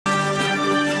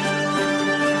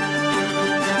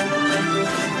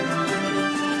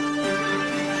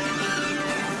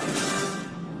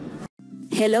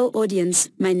Hello audience,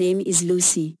 my name is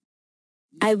Lucy.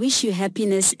 I wish you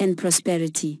happiness and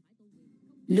prosperity.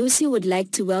 Lucy would like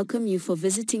to welcome you for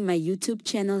visiting my YouTube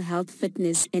channel Health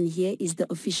Fitness, and here is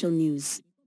the official news.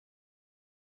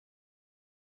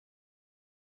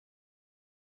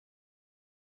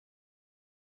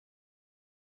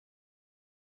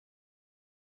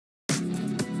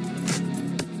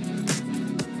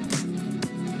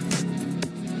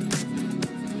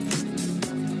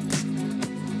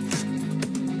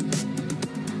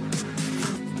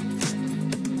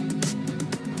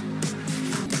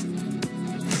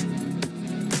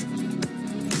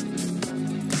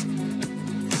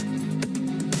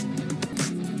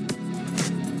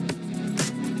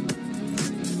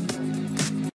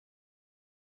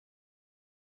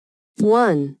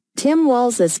 One. Tim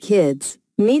Walz's kids.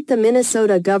 Meet the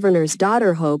Minnesota governor's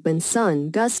daughter Hope and son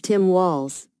Gus. Tim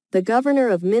Walz, the governor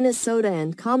of Minnesota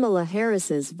and Kamala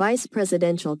Harris's vice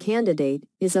presidential candidate,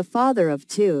 is a father of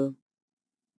two.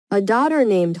 A daughter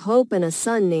named Hope and a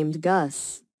son named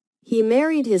Gus. He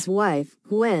married his wife,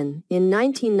 Gwen, in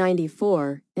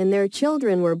 1994, and their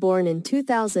children were born in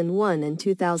 2001 and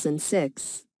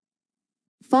 2006.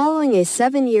 Following a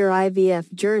 7-year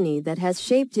IVF journey that has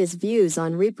shaped his views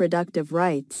on reproductive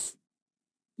rights,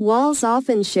 Walz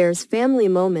often shares family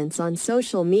moments on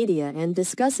social media and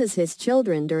discusses his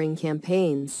children during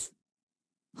campaigns.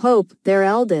 Hope, their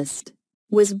eldest,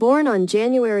 was born on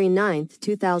January 9,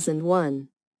 2001.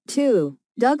 2.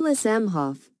 Douglas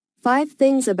Emhoff. 5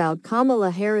 things about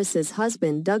Kamala Harris's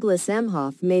husband. Douglas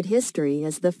Emhoff made history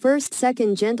as the first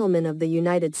second gentleman of the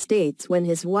United States when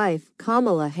his wife,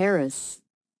 Kamala Harris,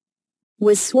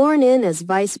 was sworn in as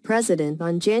vice president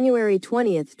on January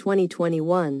 20,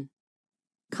 2021.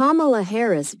 Kamala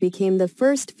Harris became the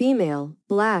first female,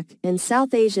 Black, and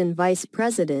South Asian vice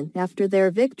president after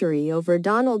their victory over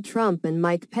Donald Trump and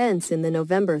Mike Pence in the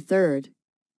November 3,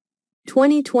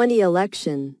 2020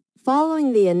 election.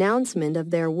 Following the announcement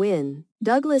of their win,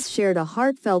 Douglas shared a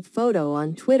heartfelt photo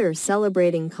on Twitter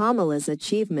celebrating Kamala's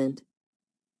achievement.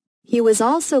 He was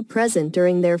also present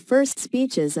during their first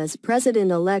speeches as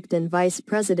president-elect and vice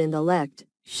president-elect,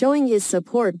 showing his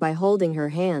support by holding her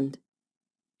hand.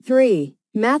 3.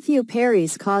 Matthew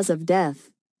Perry's cause of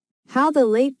death. How the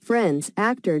late Friends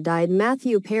actor died.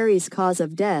 Matthew Perry's cause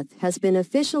of death has been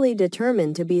officially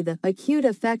determined to be the acute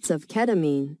effects of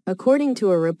ketamine, according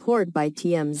to a report by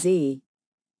TMZ.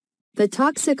 The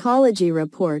toxicology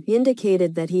report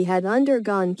indicated that he had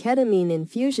undergone ketamine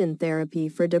infusion therapy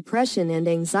for depression and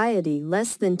anxiety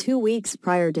less than 2 weeks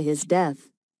prior to his death,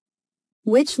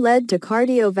 which led to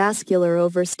cardiovascular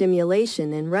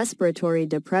overstimulation and respiratory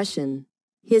depression.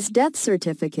 His death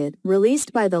certificate,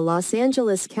 released by the Los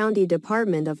Angeles County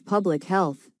Department of Public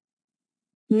Health,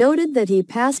 noted that he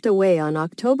passed away on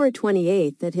October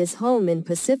 28 at his home in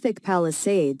Pacific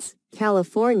Palisades,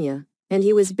 California, and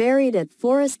he was buried at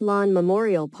Forest Lawn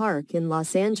Memorial Park in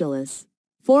Los Angeles.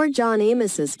 4. John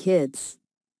Amos's kids.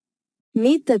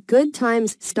 Meet the Good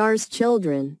Times stars'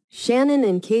 children, Shannon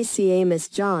and Casey Amos.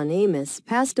 John Amos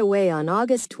passed away on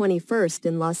August 21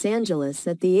 in Los Angeles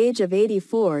at the age of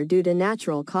 84 due to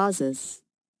natural causes.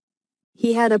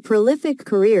 He had a prolific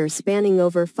career spanning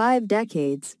over 5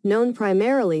 decades, known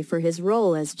primarily for his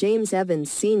role as James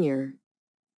Evans Sr.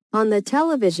 on the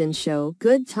television show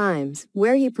Good Times,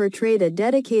 where he portrayed a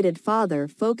dedicated father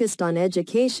focused on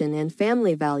education and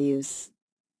family values.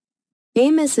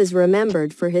 Amos is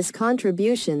remembered for his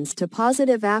contributions to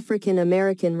positive African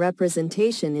American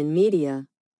representation in media.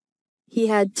 He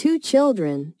had 2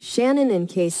 children, Shannon and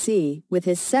Casey, with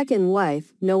his second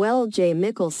wife, Noelle J.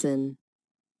 Mickelson,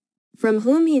 from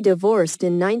whom he divorced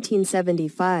in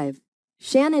 1975.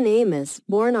 Shannon Amos,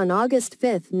 born on August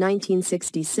 5,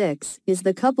 1966, is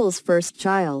the couple's first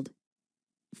child.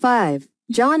 5.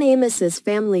 John Amos's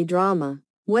family drama.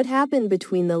 What happened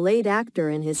between the late actor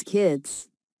and his kids?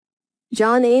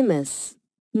 John Amos,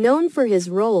 known for his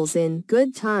roles in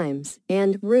Good Times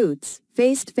and Roots,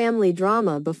 faced family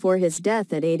drama before his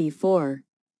death at 84.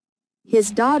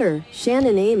 His daughter,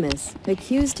 Shannon Amos,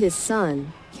 accused his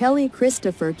son, Kelly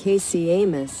Christopher Casey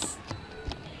Amos,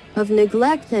 of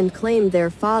neglect and claimed their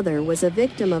father was a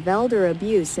victim of elder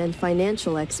abuse and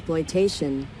financial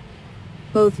exploitation.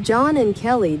 Both John and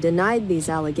Kelly denied these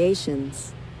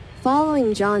allegations.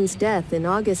 Following John's death in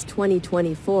August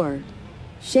 2024,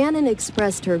 Shannon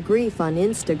expressed her grief on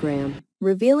Instagram,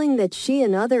 revealing that she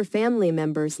and other family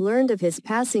members learned of his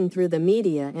passing through the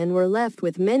media and were left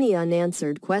with many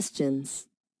unanswered questions.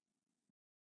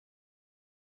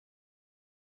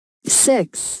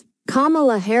 6.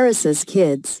 Kamala Harris's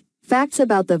kids. Facts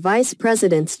about the vice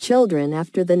president's children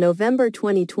after the November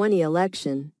 2020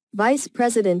 election. Vice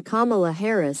President Kamala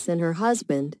Harris and her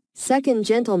husband, Second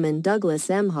Gentleman Douglas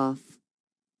Emhoff,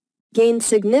 gained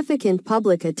significant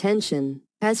public attention.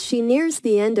 As she nears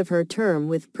the end of her term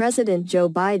with President Joe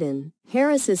Biden,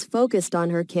 Harris is focused on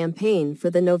her campaign for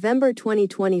the November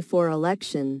 2024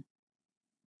 election.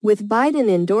 With Biden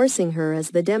endorsing her as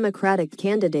the Democratic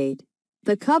candidate,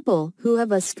 the couple, who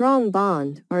have a strong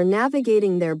bond, are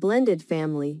navigating their blended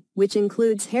family, which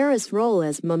includes Harris' role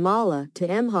as Kamala to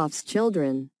Emhoff's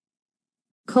children,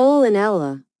 Cole and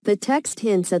Ella. The text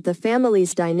hints at the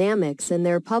family's dynamics and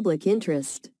their public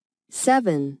interest.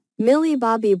 7. Millie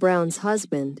Bobby Brown's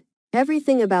husband.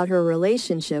 Everything about her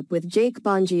relationship with Jake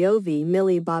Bon Jovi.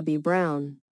 Millie Bobby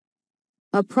Brown,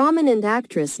 a prominent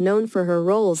actress known for her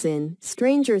roles in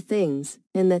Stranger Things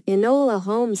and the Enola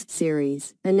Holmes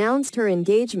series, announced her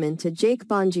engagement to Jake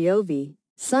Bon Jovi,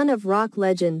 son of rock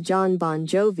legend John Bon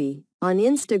Jovi, on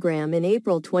Instagram in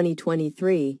April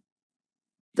 2023.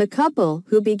 The couple,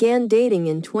 who began dating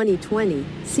in 2020,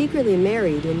 secretly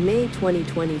married in May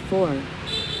 2024.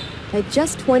 At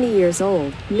just 20 years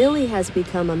old, Millie has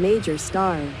become a major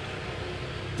star,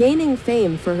 gaining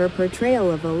fame for her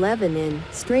portrayal of Eleven in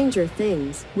Stranger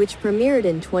Things, which premiered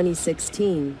in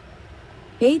 2016.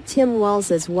 8. Tim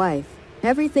Walz's wife.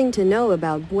 Everything to know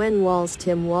about Gwen Walz.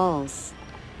 Tim Walz,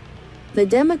 the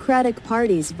Democratic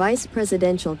Party's vice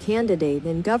presidential candidate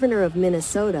and governor of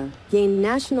Minnesota, gained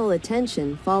national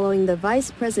attention following the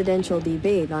vice presidential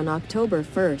debate on October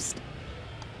 1st.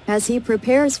 As he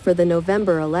prepares for the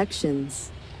November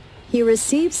elections, he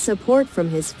receives support from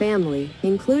his family,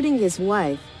 including his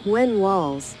wife, Gwen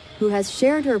Walz, who has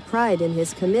shared her pride in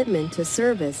his commitment to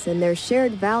service and their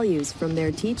shared values from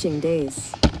their teaching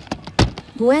days.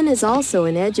 Gwen is also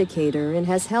an educator and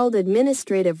has held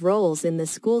administrative roles in the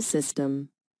school system.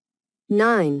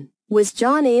 9. Was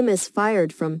John Amos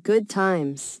fired from Good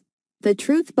Times? The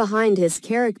truth behind his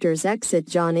character's exit.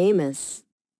 John Amos,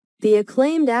 the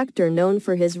acclaimed actor known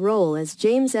for his role as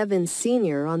James Evans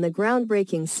Sr. on the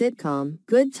groundbreaking sitcom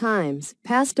Good Times,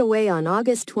 passed away on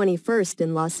August 21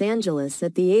 in Los Angeles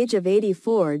at the age of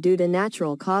 84 due to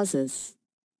natural causes.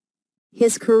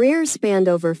 His career spanned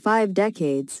over 5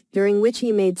 decades, during which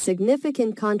he made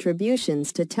significant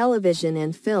contributions to television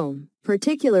and film,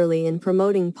 particularly in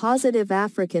promoting positive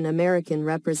African American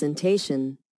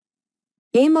representation.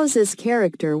 Amos's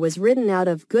character was written out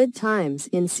of Good Times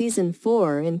in Season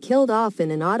 4 and killed off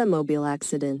in an automobile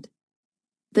accident.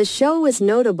 The show was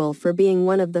notable for being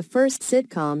one of the first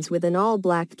sitcoms with an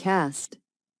all-black cast,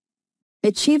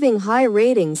 achieving high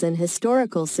ratings and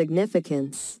historical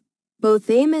significance.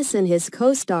 Both Amos and his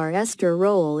co-star Esther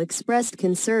Roll expressed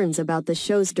concerns about the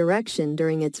show's direction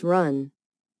during its run.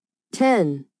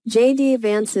 10. J.D.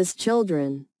 Vance's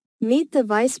children. Meet the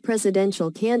vice presidential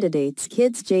candidate's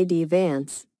kids. J.D.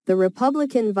 Vance, the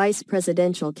Republican vice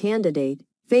presidential candidate,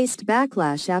 faced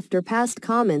backlash after past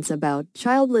comments about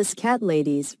childless cat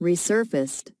ladies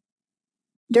resurfaced.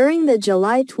 During the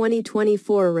July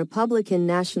 2024 Republican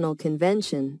National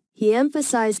Convention, he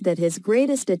emphasized that his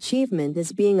greatest achievement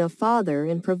is being a father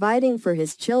and providing for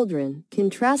his children,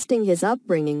 contrasting his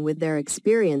upbringing with their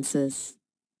experiences.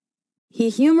 He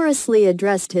humorously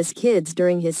addressed his kids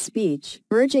during his speech,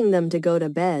 urging them to go to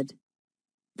bed.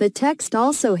 The text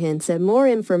also hints at more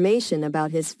information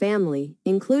about his family,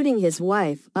 including his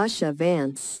wife, Usha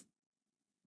Vance.